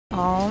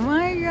Oh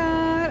my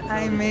god,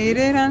 I made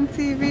it on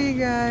TV,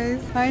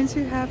 guys. Aren't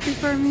you happy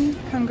for me?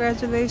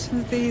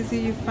 Congratulations, Daisy,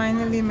 you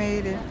finally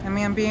made it. I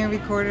mean, I'm being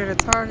recorded at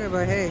Target,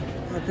 but hey,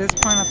 at this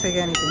point, I'll take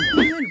anything.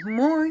 Good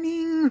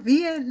morning,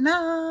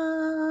 Vietnam.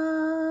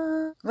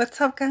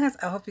 What's up, guys?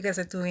 I hope you guys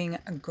are doing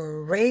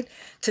great.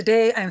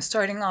 Today, I'm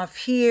starting off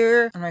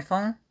here on my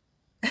phone.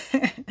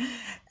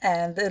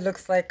 And it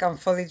looks like I'm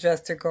fully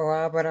dressed to go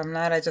out, but I'm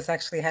not. I just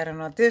actually had an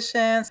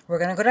audition. We're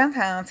gonna go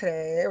downtown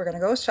today. We're gonna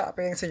go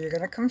shopping, so you're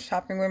gonna come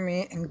shopping with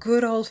me in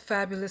good old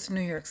fabulous New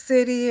York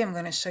City. I'm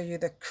gonna show you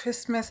the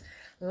Christmas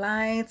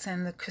lights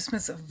and the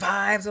Christmas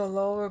vibes all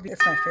over.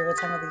 It's my favorite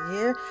time of the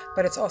year,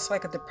 but it's also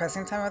like a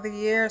depressing time of the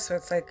year, so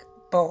it's like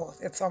both.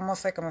 It's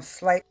almost like I'm a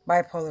slight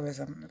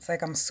bipolarism. It's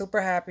like I'm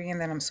super happy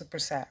and then I'm super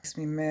sad. It makes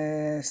me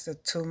miss the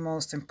two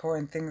most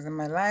important things in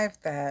my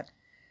life that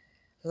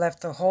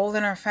left a hole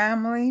in our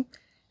family,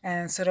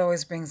 and so it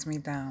always brings me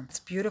down. It's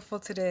beautiful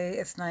today.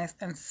 It's nice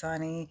and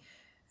sunny.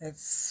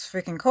 It's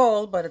freaking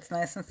cold, but it's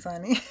nice and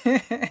sunny.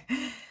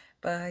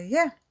 But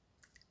yeah,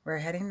 we're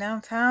heading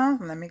downtown.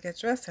 Let me get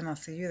dressed and I'll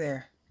see you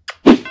there.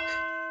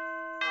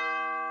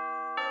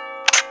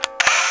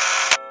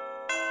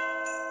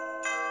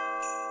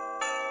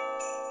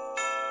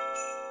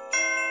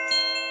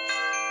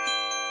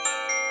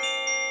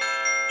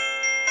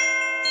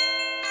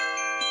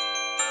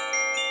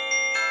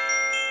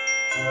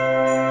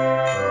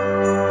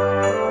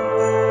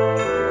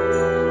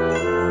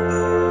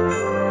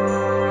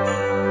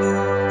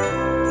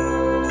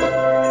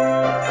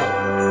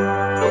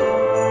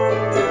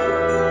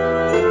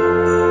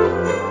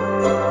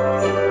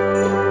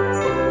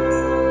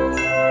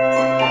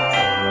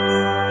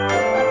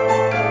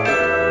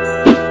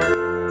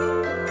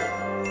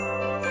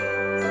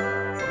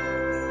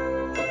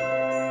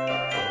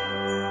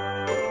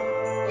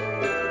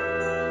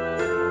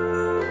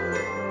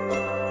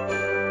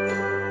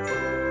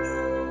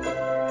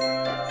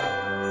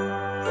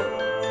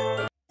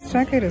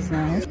 Jacket is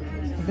nice.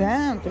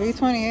 Damn,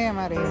 3:28, I'm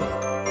out of here.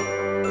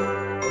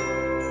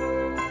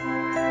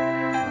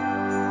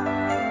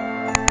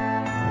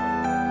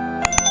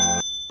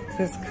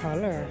 This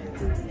color.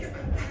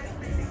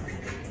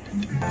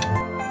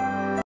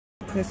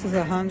 This is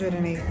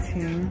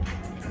 118.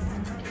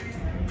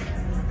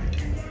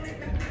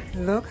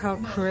 Look how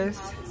Chris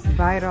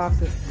bite off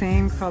the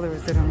same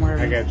colors that I'm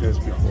wearing. I got this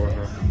before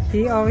her.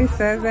 He always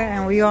says that,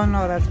 and we all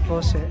know that's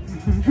bullshit.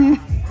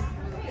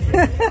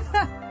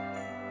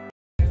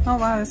 Oh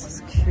wow, this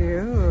is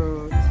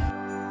cute.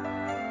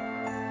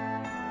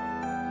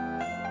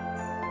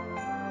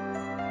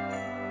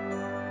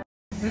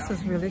 This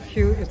is really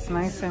cute. It's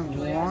nice and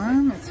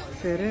warm. It's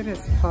fitted.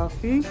 It's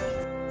puffy.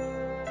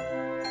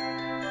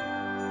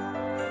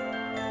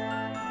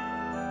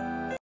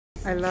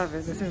 I love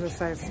it. This is a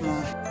size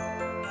small.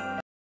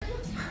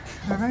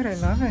 Alright, I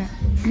love it.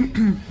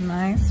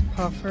 Nice,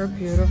 puffer,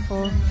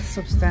 beautiful,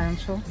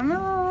 substantial.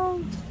 Hello.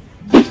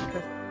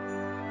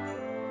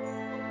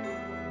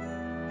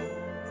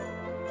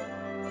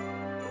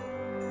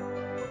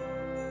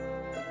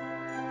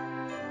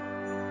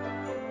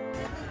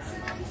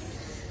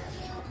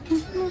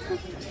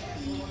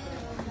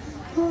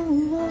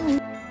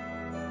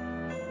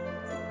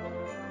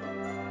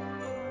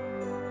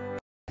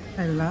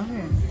 I love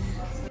it.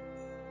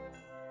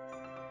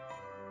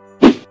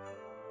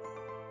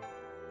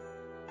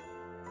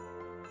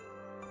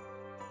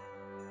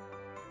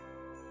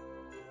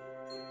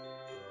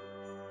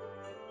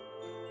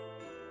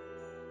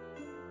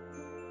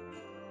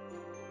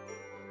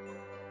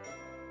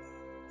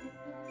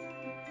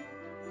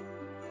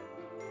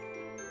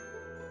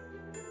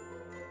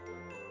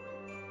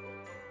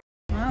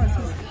 Wow, this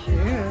is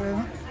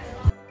cute.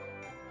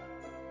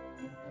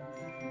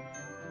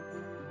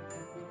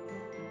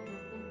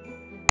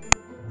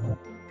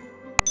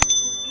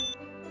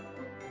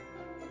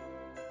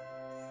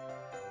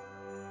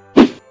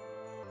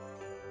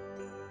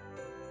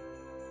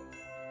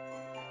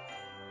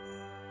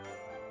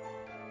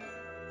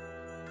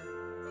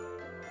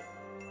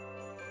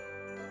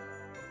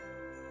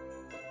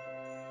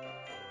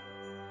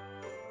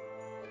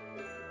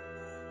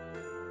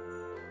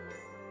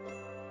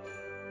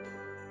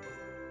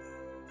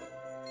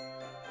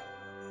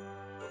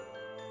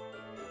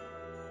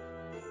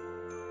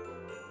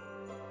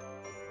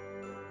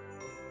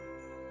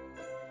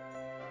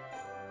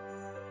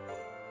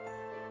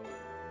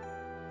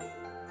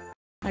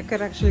 I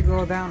could actually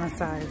go down a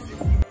size.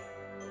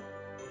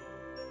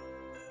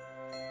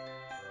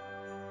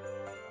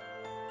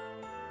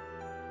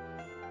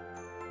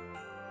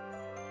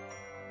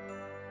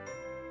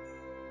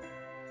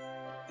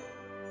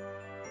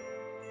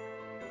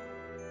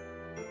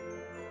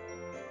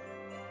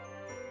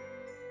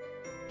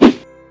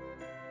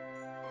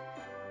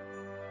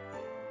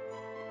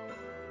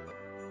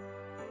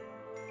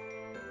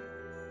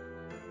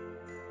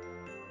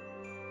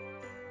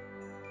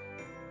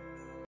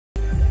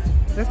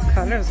 This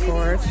color is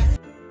gorgeous.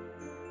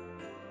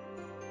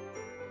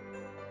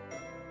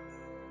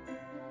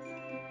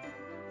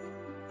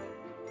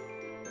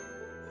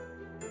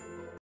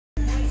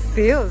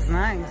 Feels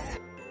nice.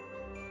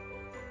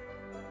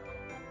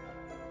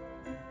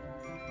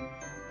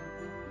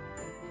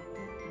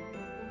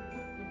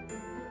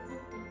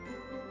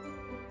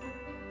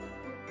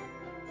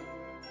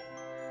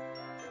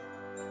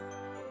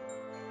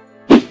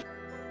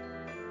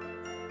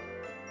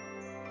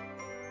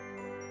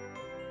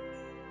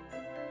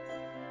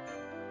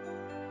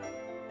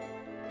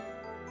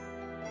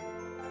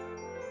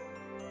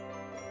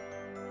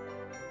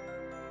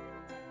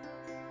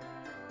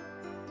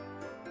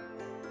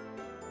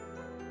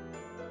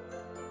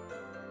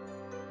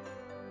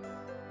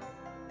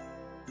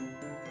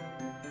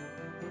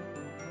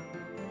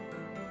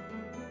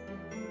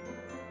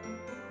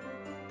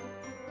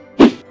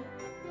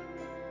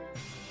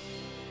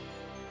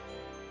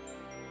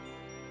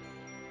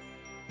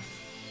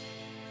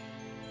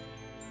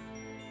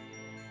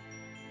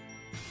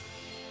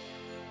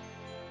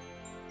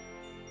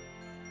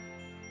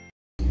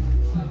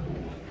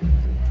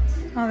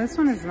 Oh, this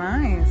one is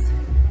nice.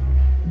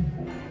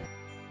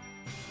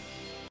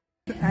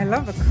 I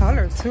love the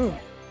color too.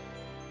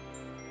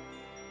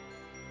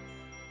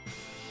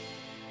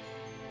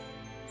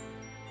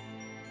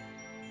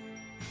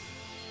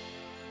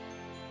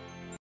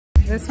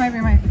 This might be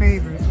my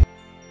favorite.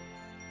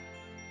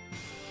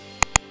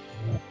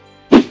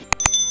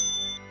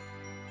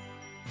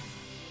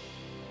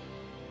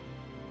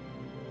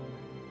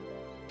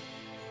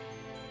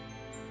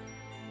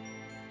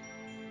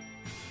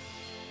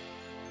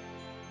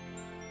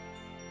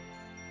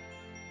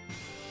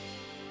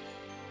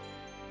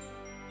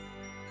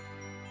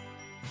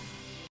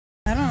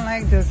 I don't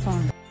like this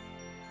one.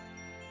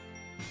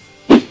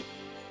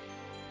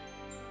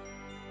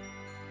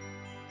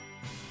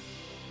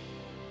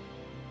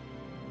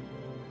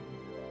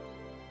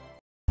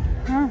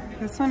 Oh,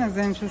 this one is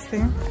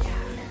interesting.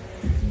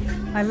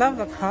 I love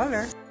the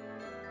color.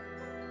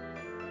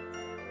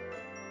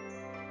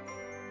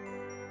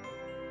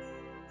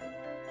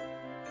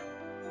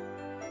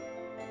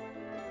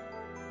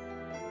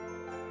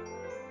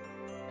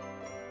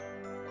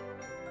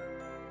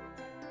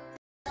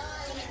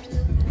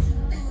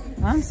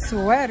 I'm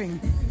sweating.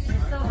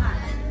 It's so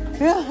hot.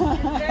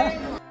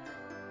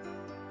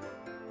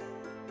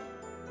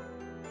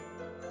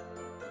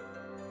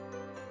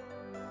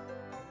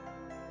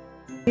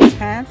 These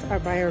pants are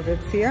by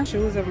Aritzia.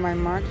 Shoes are by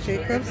Marc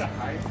Jacobs.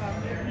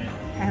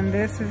 And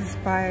this is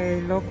by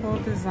a local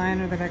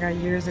designer that I got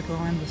years ago,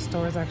 and the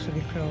store is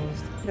actually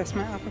closed. That's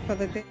my outfit for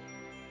the day.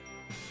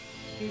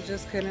 He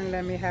just couldn't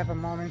let me have a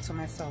moment to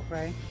myself,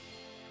 right?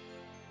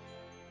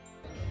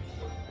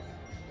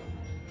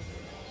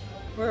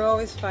 We're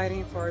always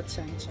fighting for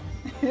attention.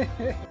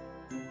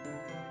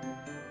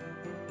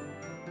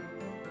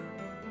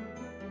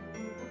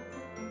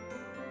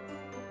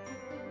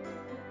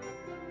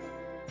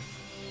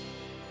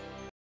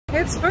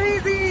 It's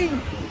freezing!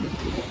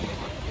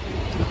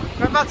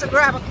 We're about to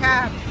grab a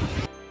cab.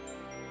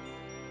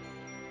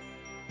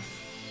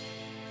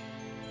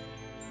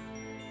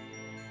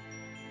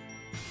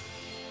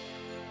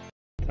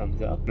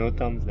 Thumbs up, no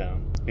thumbs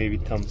down, maybe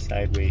thumbs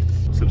sideways.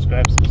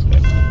 Subscribe.